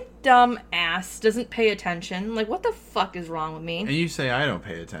 my dumb ass doesn't pay attention. Like, what the fuck is wrong with me? And you say I don't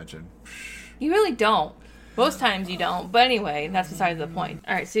pay attention. You really don't. Most times you don't. But anyway, that's beside the point.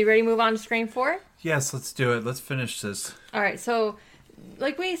 All right, so you ready to move on to Scream 4? Yes, let's do it. Let's finish this. All right, so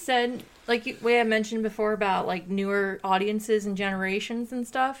like we said, like we had mentioned before about like newer audiences and generations and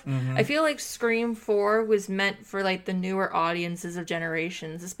stuff. Mm-hmm. I feel like Scream 4 was meant for like the newer audiences of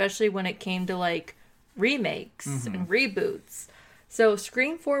generations, especially when it came to like remakes and reboots. So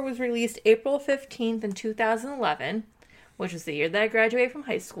Scream 4 was released April 15th in 2011, which is the year that I graduated from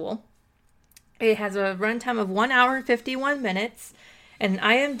high school. It has a runtime of 1 hour and 51 minutes and an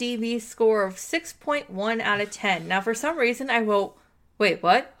IMDb score of 6.1 out of 10. Now, for some reason, I wrote, wait,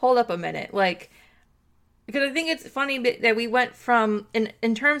 what? Hold up a minute. Like, because I think it's funny that we went from,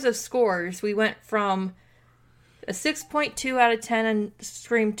 in terms of scores, we went from a 6.2 out of 10 in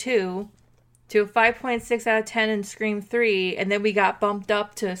Scream 2 to a 5.6 out of 10 in Scream 3, and then we got bumped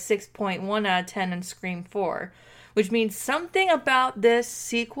up to 6.1 out of 10 in Scream 4, which means something about this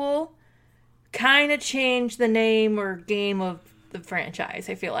sequel kind of changed the name or game of the franchise,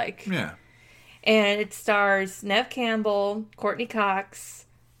 I feel like. Yeah. And it stars Neve Campbell, Courtney Cox,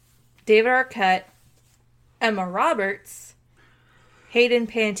 David Arquette, Emma Roberts, Hayden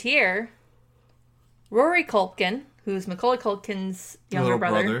Panettiere, Rory Culkin, who's Macaulay Culkin's younger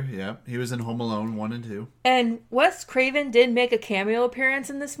brother. Yeah. He was in Home Alone 1 and 2. And Wes Craven did make a cameo appearance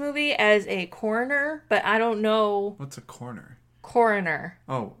in this movie as a coroner, but I don't know... What's a coroner? Coroner.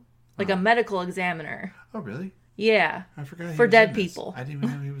 Oh. Like a medical examiner. Oh, really? Yeah. I forgot he for was dead in people. This. I didn't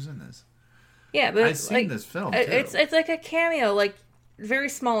even know he was in this. Yeah, but I've seen this film, too. It's like a cameo, like very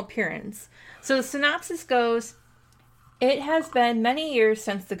small appearance. So the synopsis goes, it has been many years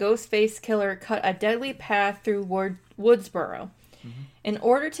since the Ghostface killer cut a deadly path through Woodsboro. Mm-hmm. In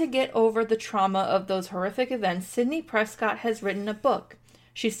order to get over the trauma of those horrific events, Sidney Prescott has written a book.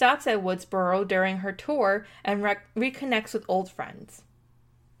 She stops at Woodsboro during her tour and reconnects with old friends.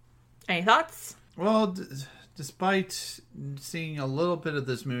 Any thoughts? Well, despite seeing a little bit of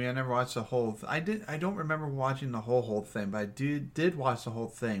this movie, I never watched the whole... I don't remember watching the whole thing, but I did watch the whole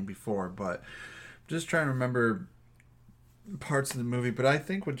thing before. But I'm just trying to remember parts of the movie. But I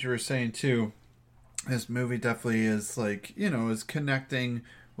think what you were saying too, this movie definitely is like, is connecting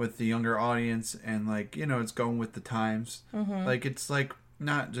with the younger audience, and like, it's going with the times. Mm-hmm. Like, it's like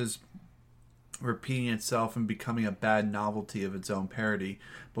not just repeating itself and becoming a bad novelty of its own parody,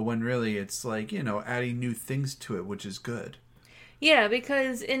 but when really it's like, adding new things to it, which is good. Yeah,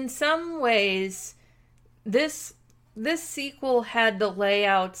 because in some ways this sequel had the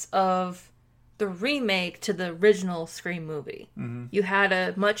layouts of the remake to the original Scream movie. Mm-hmm. You had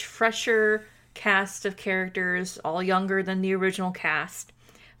a much fresher cast of characters, all younger than the original cast,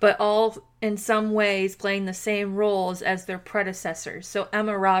 but all in some ways playing the same roles as their predecessors. So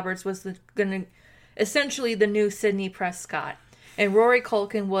Emma Roberts was essentially the new Sidney Prescott, and Rory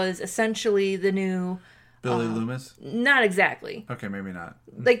Culkin was essentially the new Billy Loomis? Not exactly. Okay, maybe not.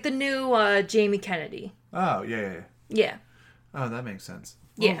 Like the new Jamie Kennedy. Oh, yeah. Yeah. Oh, that makes sense.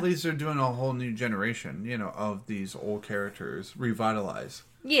 Well, Yeah. at least they're doing a whole new generation, of these old characters, revitalize.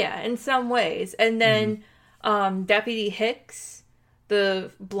 Yeah, in some ways. And then Deputy Hicks,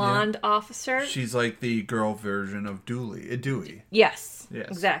 the blonde officer. She's like the girl version of Dewey. Yes, Yes.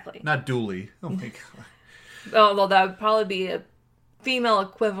 exactly. Not Dooley. Oh my god. Although that would probably be a female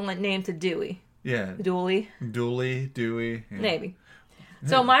equivalent name to Dewey. Yeah. Dooley. Dewey. Yeah. Maybe.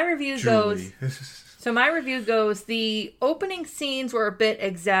 So my review Julie. goes, the opening scenes were a bit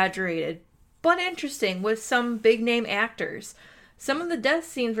exaggerated, but interesting with some big name actors. Some of the death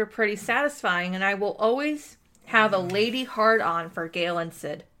scenes were pretty satisfying, and I will always have a lady hard-on for Gale and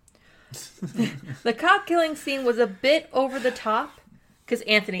Sid. The cop killing scene was a bit over the top, because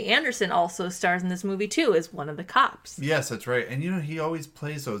Anthony Anderson also stars in this movie too as one of the cops. Yes, that's right. And he always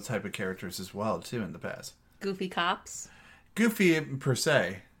plays those type of characters as well too in the past. Goofy cops. Goofy per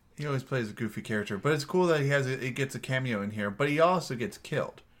se. He always plays a goofy character, but it's cool that he gets a cameo in here, but he also gets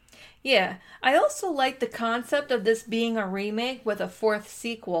killed. Yeah. I also like the concept of this being a remake with a fourth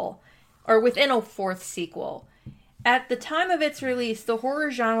sequel, or within a fourth sequel. At the time of its release, the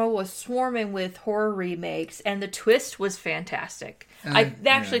horror genre was swarming with horror remakes, and the twist was fantastic. I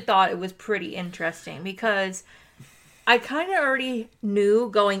actually thought it was pretty interesting, because I kind of already knew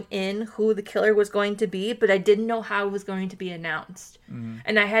going in who the killer was going to be, but I didn't know how it was going to be announced. Mm-hmm.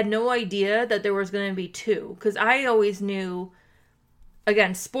 And I had no idea that there was going to be two, because I always knew,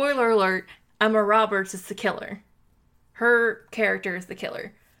 again, spoiler alert, Emma Roberts is the killer. Her character is the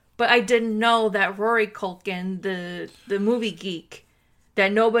killer. But I didn't know that Rory Culkin, the movie geek,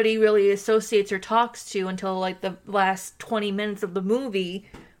 that nobody really associates or talks to until like the last 20 minutes of the movie,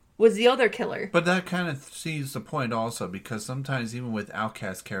 was the other killer. But that kind of sees the point also, because sometimes even with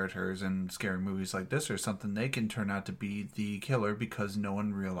outcast characters in scary movies like this or something, they can turn out to be the killer because no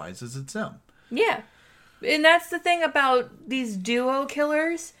one realizes it's them. Yeah. And that's the thing about these duo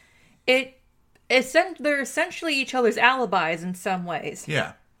killers. They're essentially each other's alibis in some ways.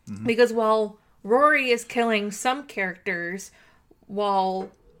 Yeah. Mm-hmm. Because while Rory is killing some characters,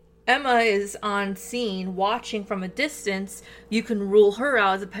 while Emma is on scene watching from a distance, you can rule her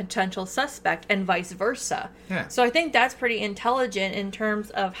out as a potential suspect and vice versa. Yeah. So I think that's pretty intelligent in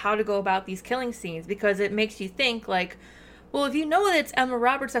terms of how to go about these killing scenes, because it makes you think like, well, if you know that it's Emma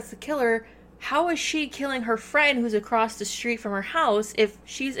Roberts that's the killer, how is she killing her friend who's across the street from her house if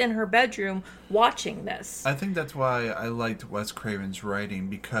she's in her bedroom watching this? I think that's why I liked Wes Craven's writing,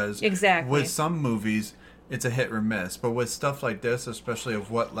 because exactly. With some movies, it's a hit or miss. But with stuff like this, especially of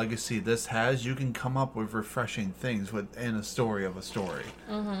what legacy this has, you can come up with refreshing things within a story of a story.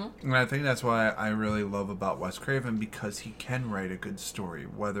 Mm-hmm. And I think that's why I really love about Wes Craven, because he can write a good story,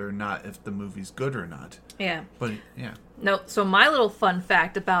 whether or not if the movie's good or not. Yeah. But, yeah. No, so my little fun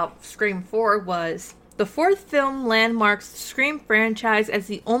fact about Scream 4 was the fourth film landmarks the Scream franchise as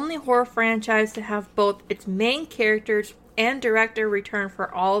the only horror franchise to have both its main characters and director return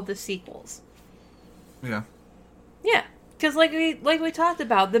for all of the sequels. Yeah. Yeah, because like we talked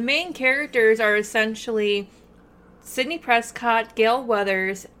about, the main characters are essentially Sidney Prescott, Gale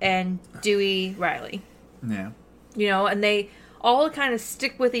Weathers, and Dewey Riley. Yeah. And they all kind of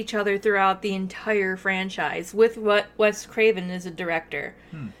stick with each other throughout the entire franchise, with what Wes Craven is a director.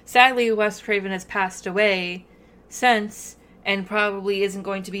 Sadly, Wes Craven has passed away since, and probably isn't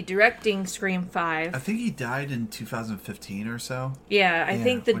going to be directing Scream 5. I think he died in 2015 or so. Yeah, I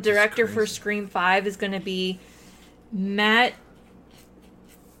think the director for Scream 5 is going to be Matt...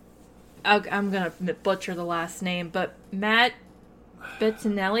 I'm going to butcher the last name, but Matt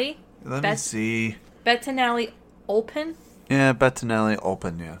Bettinelli? Let me see. Bettinelli Olpin? Yeah, Bettinelli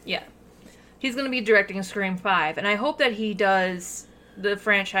Olpin, yeah. Yeah. He's going to be directing Scream 5, and I hope that he does the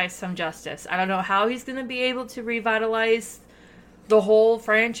franchise some justice. I don't know how he's going to be able to revitalize the whole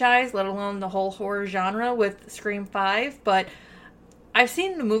franchise, let alone the whole horror genre with Scream 5, but I've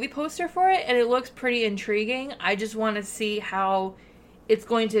seen the movie poster for it, and it looks pretty intriguing. I just want to see how it's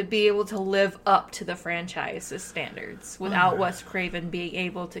going to be able to live up to the franchise's standards without Wes Craven being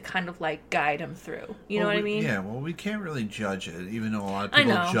able to kind of like guide him through. You know what I mean? Yeah, well, we can't really judge it, even though a lot of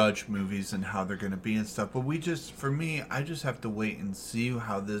people judge movies and how they're going to be and stuff. But for me, I just have to wait and see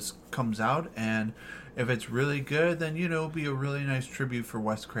how this comes out. And if it's really good, then, it'll be a really nice tribute for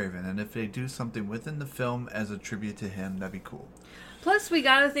Wes Craven. And if they do something within the film as a tribute to him, that'd be cool. Plus, we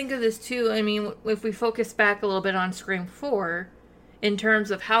gotta think of this too. I mean, if we focus back a little bit on Scream 4, in terms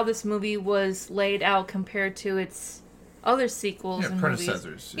of how this movie was laid out compared to its other sequels and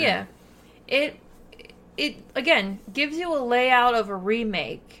predecessors. Movies. Yeah. It again gives you a layout of a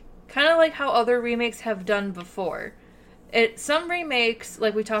remake, kind of like how other remakes have done before. Some remakes,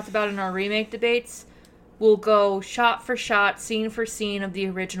 like we talked about in our remake debates, will go shot for shot, scene for scene of the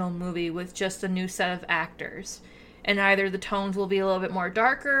original movie with just a new set of actors. And either the tones will be a little bit more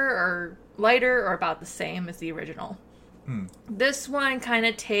darker or lighter or about the same as the original. This one kind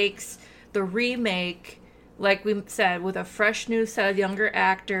of takes the remake, like we said, with a fresh new set of younger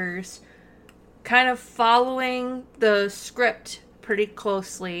actors, kind of following the script pretty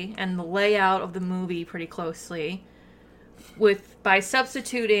closely and the layout of the movie pretty closely, by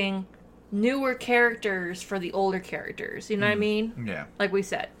substituting newer characters for the older characters. You know what I mean? Yeah. Like we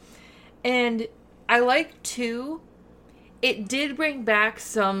said. And I like, too, it did bring back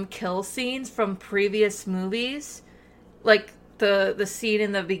some kill scenes from previous movies. Like the scene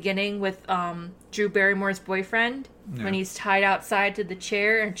in the beginning with Drew Barrymore's boyfriend, when he's tied outside to the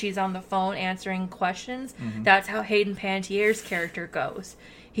chair and she's on the phone answering questions. That's how Hayden Panettiere's character goes.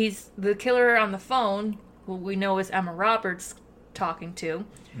 He's the killer on the phone, who we know is Emma Roberts talking to,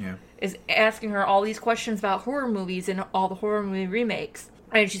 is asking her all these questions about horror movies and all the horror movie remakes.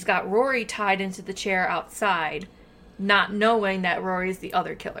 And she's got Rory tied into the chair outside, not knowing that Rory's the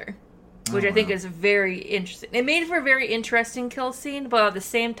other killer. Which I think is very interesting. It made for a very interesting kill scene, but at the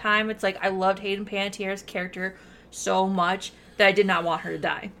same time, it's like I loved Hayden Panettiere's character so much that I did not want her to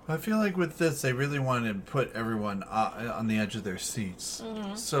die. I feel like with this, they really wanted to put everyone on the edge of their seats.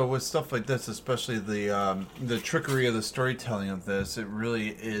 So with stuff like this, especially the trickery of the storytelling of this, it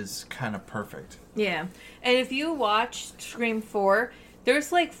really is kind of perfect. Yeah. And if you watch Scream 4,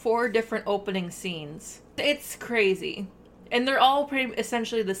 there's like 4 different opening scenes. It's crazy. And they're all pretty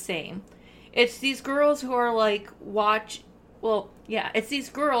essentially the same. It's these girls who are like it's these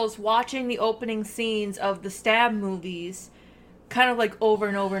girls watching the opening scenes of the stab movies kind of like over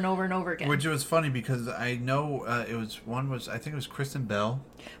and over and over and over again. Which was funny because I know I think it was Kristen Bell.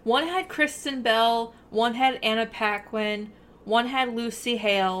 One had Kristen Bell, one had Anna Paquin, one had Lucy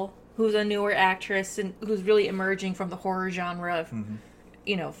Hale, who's a newer actress and who's really emerging from the horror genre of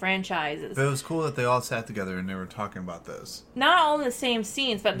franchises. But it was cool that they all sat together and they were talking about this. Not all in the same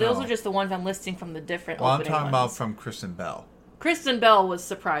scenes, but those are just the ones I'm listing from the different opening I'm talking ones. about from Kristen Bell. Kristen Bell was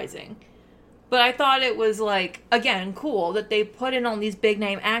surprising. But I thought it was, like, again, cool that they put in all these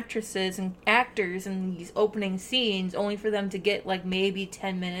big-name actresses and actors in these opening scenes only for them to get, like, maybe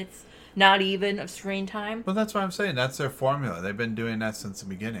 10 minutes, not even, of screen time. Well, that's what I'm saying. That's their formula. They've been doing that since the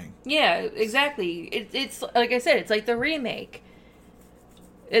beginning. Yeah, exactly. It's like I said, it's like the remake.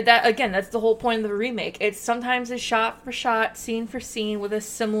 That's the whole point of the remake. It's sometimes a shot for shot, scene for scene with a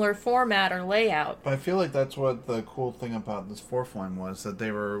similar format or layout. But I feel like that's what the cool thing about this fourth one was, that they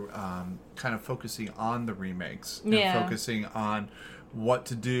were kind of focusing on the remakes. And focusing on what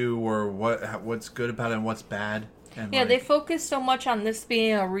to do or what's good about it and what's bad. And they focused so much on this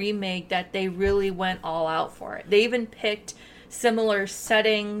being a remake that they really went all out for it. They even picked similar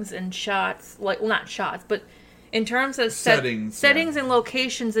settings and shots. Not shots, but in terms of settings and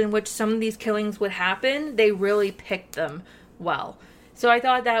locations in which some of these killings would happen, they really picked them well. So I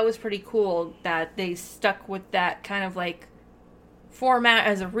thought that was pretty cool that they stuck with that kind of like format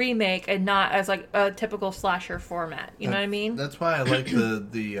as a remake and not as like a typical slasher format. You know what I mean? That's why I like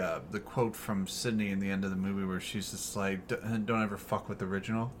the quote from Sydney in the end of the movie where she's just like, "Don't ever fuck with the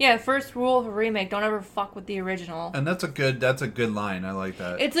original." Yeah, first rule of a remake: don't ever fuck with the original. And that's a good line. I like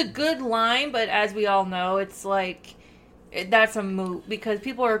that. It's a good line, but as we all know, it's like that's a moot because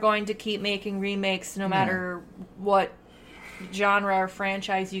people are going to keep making remakes no matter what genre or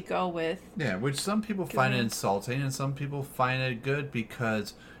franchise you go with. Yeah, which some people find it insulting and some people find it good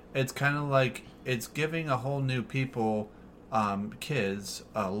because it's kind of like it's giving a whole new kids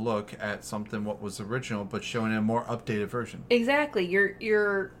a look at something what was original but showing a more updated version. Exactly.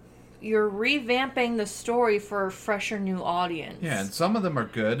 You're revamping the story for a fresher new audience. Yeah, and some of them are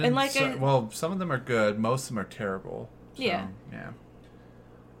good and some of them are good, most of them are terrible. So, yeah.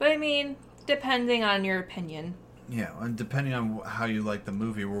 But I mean, depending on your opinion. Yeah, and depending on how you like the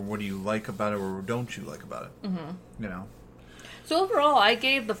movie, or what do you like about it, or don't you like about it, So overall, I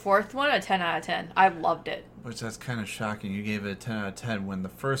gave the fourth one a 10 out of 10. I loved it. Which that's kind of shocking. You gave it a 10 out of 10 when the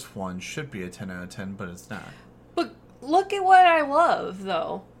first one should be a 10 out of 10, but it's not. But look at what I love,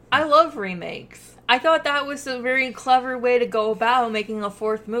 though. I love remakes. I thought that was a very clever way to go about making a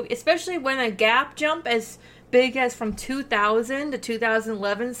fourth movie, especially when a gap jump as big as from 2000 to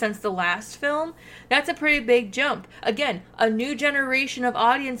 2011 since the last film, that's a pretty big jump. Again, a new generation of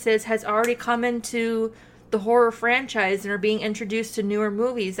audiences has already come into the horror franchise and are being introduced to newer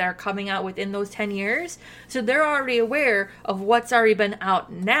movies that are coming out within those 10 years. So they're already aware of what's already been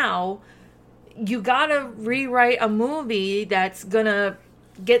out now. You gotta rewrite a movie that's gonna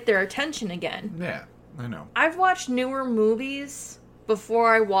get their attention again. Yeah, I know. I've watched newer movies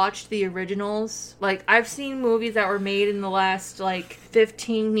before I watched the originals. Like, I've seen movies that were made in the last,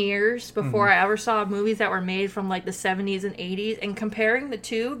 15 years before I ever saw movies that were made from, the 70s and 80s. And comparing the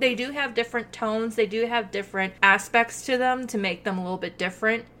two, they do have different tones. They do have different aspects to them to make them a little bit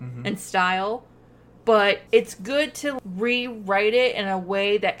different in style. But it's good to rewrite it in a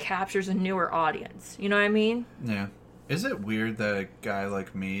way that captures a newer audience. You know what I mean? Yeah. Is it weird that a guy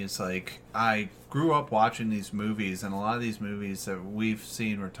like me is I grew up watching these movies, and a lot of these movies that we've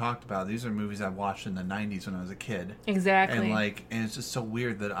seen or talked about, these are movies I watched in the 90s when I was a kid. Exactly. And it's just so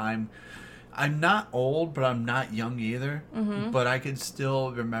weird that I'm not old, but I'm not young either. But I can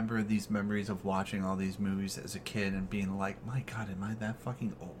still remember these memories of watching all these movies as a kid and being like, my God, am I that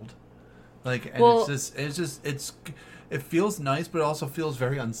fucking old? It feels nice, but it also feels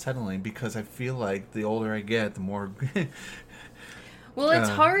very unsettling because I feel like the older I get, the more. Well, it's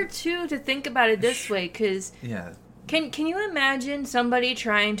hard too to think about it this way because yeah. Can you imagine somebody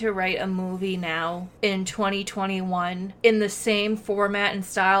trying to write a movie now in 2021 in the same format and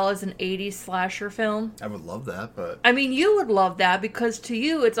style as an 80s slasher film? I would love that, but... I mean, you would love that because to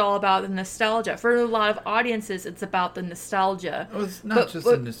you it's all about the nostalgia. For a lot of audiences, it's about the nostalgia. Well, it's not just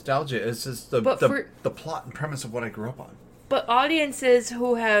the nostalgia, it's just the plot and premise of what I grew up on. But audiences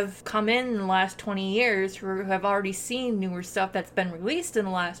who have come in the last 20 years, who have already seen newer stuff that's been released in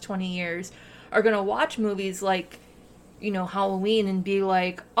the last 20 years, are going to watch movies like, Halloween and be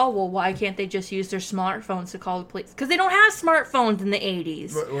like, oh, well, why can't they just use their smartphones to call the police? Because they don't have smartphones in the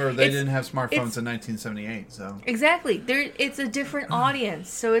 80s. Or they didn't have smartphones in 1978, so... Exactly. It's a different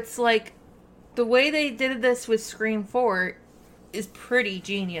audience. So it's like, the way they did this with Scream 4 is pretty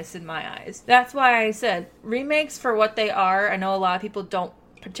genius in my eyes. That's why I said, remakes for what they are, I know a lot of people don't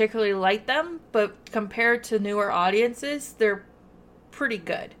particularly like them, but compared to newer audiences, they're pretty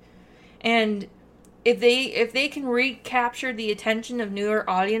good. And... If they can recapture the attention of newer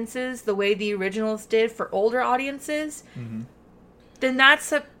audiences the way the originals did for older audiences, then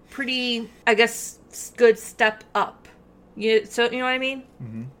that's a pretty, I guess, good step up. You know what I mean?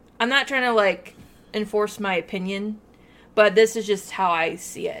 Mm-hmm. I'm not trying to, enforce my opinion, but this is just how I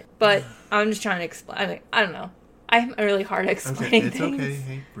see it. But I'm just trying to explain. I don't know. I'm really hard at explaining things. It's okay.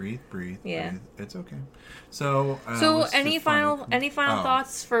 Hey, breathe. Yeah. Breathe. It's okay. So any final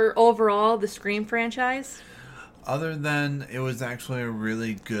thoughts for overall the Scream franchise? Other than it was actually a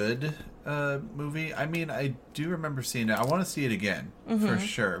really good movie. I mean, I do remember seeing it. I want to see it again for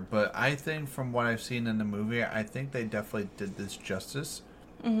sure. But I think from what I've seen in the movie, I think they definitely did this justice.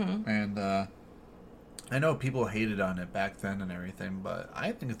 And I know people hated on it back then and everything, but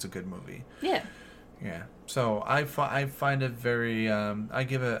I think it's a good movie. Yeah. Yeah. So I find it very. I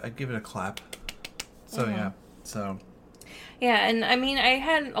give it a clap. So yeah. So. Yeah, and I mean, I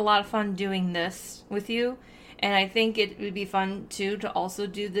had a lot of fun doing this with you, and I think it would be fun too to also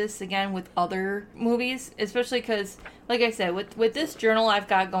do this again with other movies, especially because, like I said, with this journal I've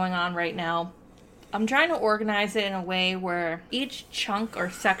got going on right now, I'm trying to organize it in a way where each chunk or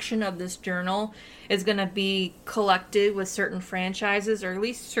section of this journal is going to be collected with certain franchises or at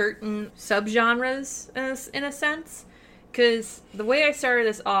least certain subgenres in a sense. Because the way I started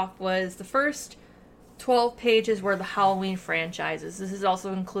this off was the first 12 pages were the Halloween franchises. This is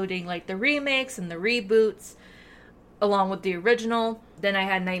also including the remakes and the reboots along with the original. Then I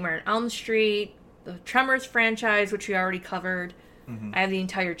had Nightmare on Elm Street, the Tremors franchise, which we already covered. I have the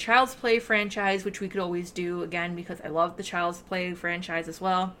entire Child's Play franchise, which we could always do again because I love the Child's Play franchise as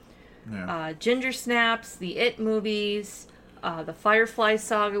well. Yeah. Ginger Snaps, the It movies, the Firefly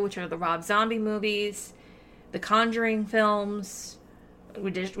saga, which are the Rob Zombie movies, the Conjuring films.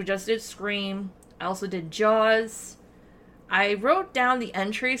 We just did Scream. I also did Jaws. I wrote down the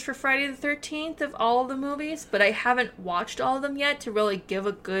entries for Friday the 13th of all of the movies, but I haven't watched all of them yet to really give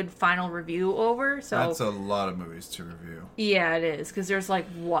a good final review over. So that's a lot of movies to review. Yeah, it is, because there's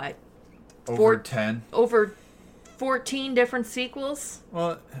what? Over 10? Over 14 different sequels?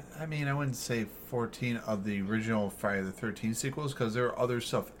 Well, I mean, I wouldn't say 14 of the original Friday the 13th sequels, because there are other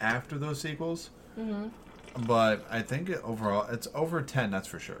stuff after those sequels. But I think overall, it's over 10, that's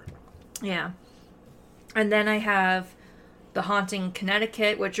for sure. Yeah. And then I have The Haunting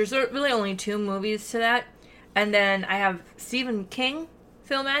Connecticut, which there's really only 2 movies to that. And then I have Stephen King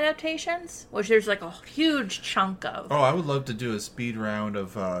film adaptations, which there's like a huge chunk of. Oh, I would love to do a speed round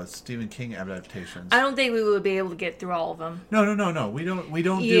of Stephen King adaptations. I don't think we would be able to get through all of them. No. We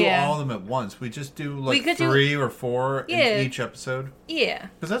don't do all of them at once. We just do like 3 or 4 in each episode. Yeah,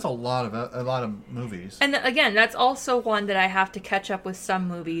 because that's a lot of movies. And again, that's also one that I have to catch up with some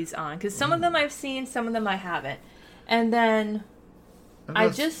movies on, because some of them I've seen, some of them I haven't. And then I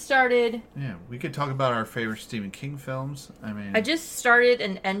just started... Yeah, we could talk about our favorite Stephen King films. I just started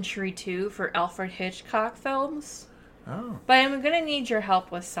an entry, too, for Alfred Hitchcock films. Oh. But I'm going to need your help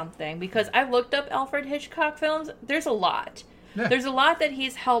with something, because I looked up Alfred Hitchcock films. There's a lot. Yeah. There's a lot that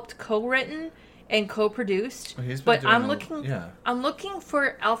he's helped co-written and co-produced. But I'm looking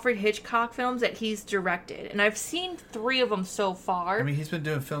for Alfred Hitchcock films that he's directed. And I've seen 3 of them so far. He's been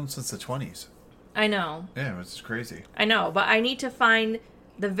doing films since the 20s. I know. Yeah, it's crazy. I know, but I need to find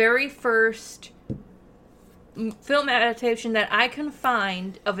the very first film adaptation that I can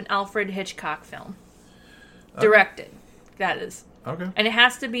find of an Alfred Hitchcock film. Directed, that is. Okay. And it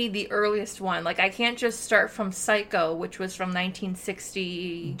has to be the earliest one. Like, I can't just start from Psycho, which was from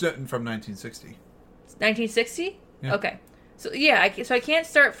 1960... From 1960. 1960? Yeah. Okay. So, yeah, so I can't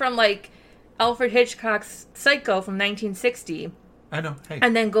start from, like, Alfred Hitchcock's Psycho from 1960... I know. Hey.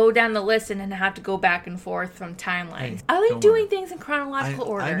 And then go down the list and then have to go back and forth from timelines. Hey, I like doing things in chronological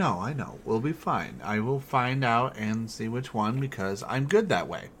order. I know. We'll be fine. I will find out and see which one, because I'm good that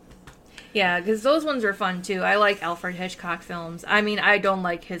way. Yeah, because those ones are fun, too. I like Alfred Hitchcock films. I don't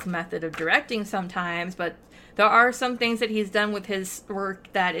like his method of directing sometimes, but there are some things that he's done with his work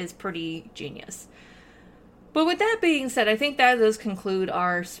that is pretty genius. But with that being said, I think that does conclude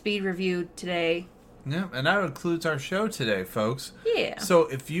our speed review today. Yeah, and that includes our show today, folks. Yeah. So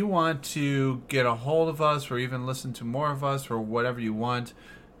if you want to get a hold of us or even listen to more of us or whatever you want,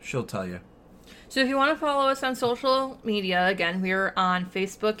 she'll tell you. So if you want to follow us on social media, again, we're on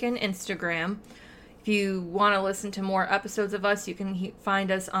Facebook and Instagram. If you want to listen to more episodes of us, you can find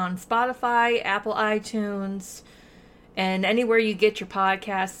us on Spotify, Apple iTunes, and anywhere you get your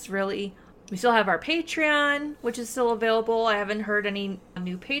podcasts, really. We still have our Patreon, which is still available. I haven't heard any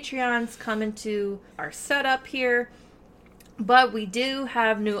new Patreons come into our setup here. But we do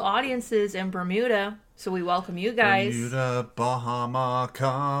have new audiences in Bermuda, so we welcome you guys. Bermuda, Bahama,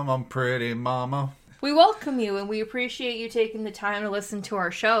 come on, pretty mama. We welcome you, and we appreciate you taking the time to listen to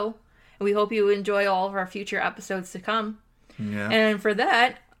our show. And we hope you enjoy all of our future episodes to come. Yeah. And for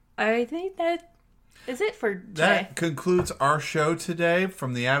that, I think that is it for today. That concludes our show today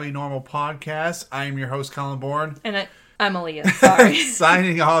from the Abby Normal Podcast. I am your host, Colin Bourne. And I'm Aaliyah, sorry.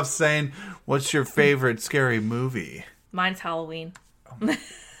 Signing off saying, what's your favorite scary movie? Mine's Halloween.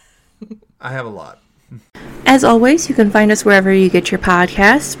 I have a lot. As always, you can find us wherever you get your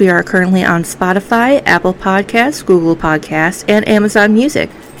podcasts. We are currently on Spotify, Apple Podcasts, Google Podcasts, and Amazon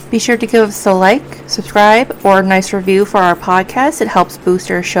Music. Be sure to give us a like, subscribe, or a nice review for our podcast. It helps boost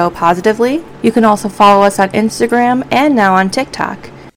our show positively. You can also follow us on Instagram and now on TikTok.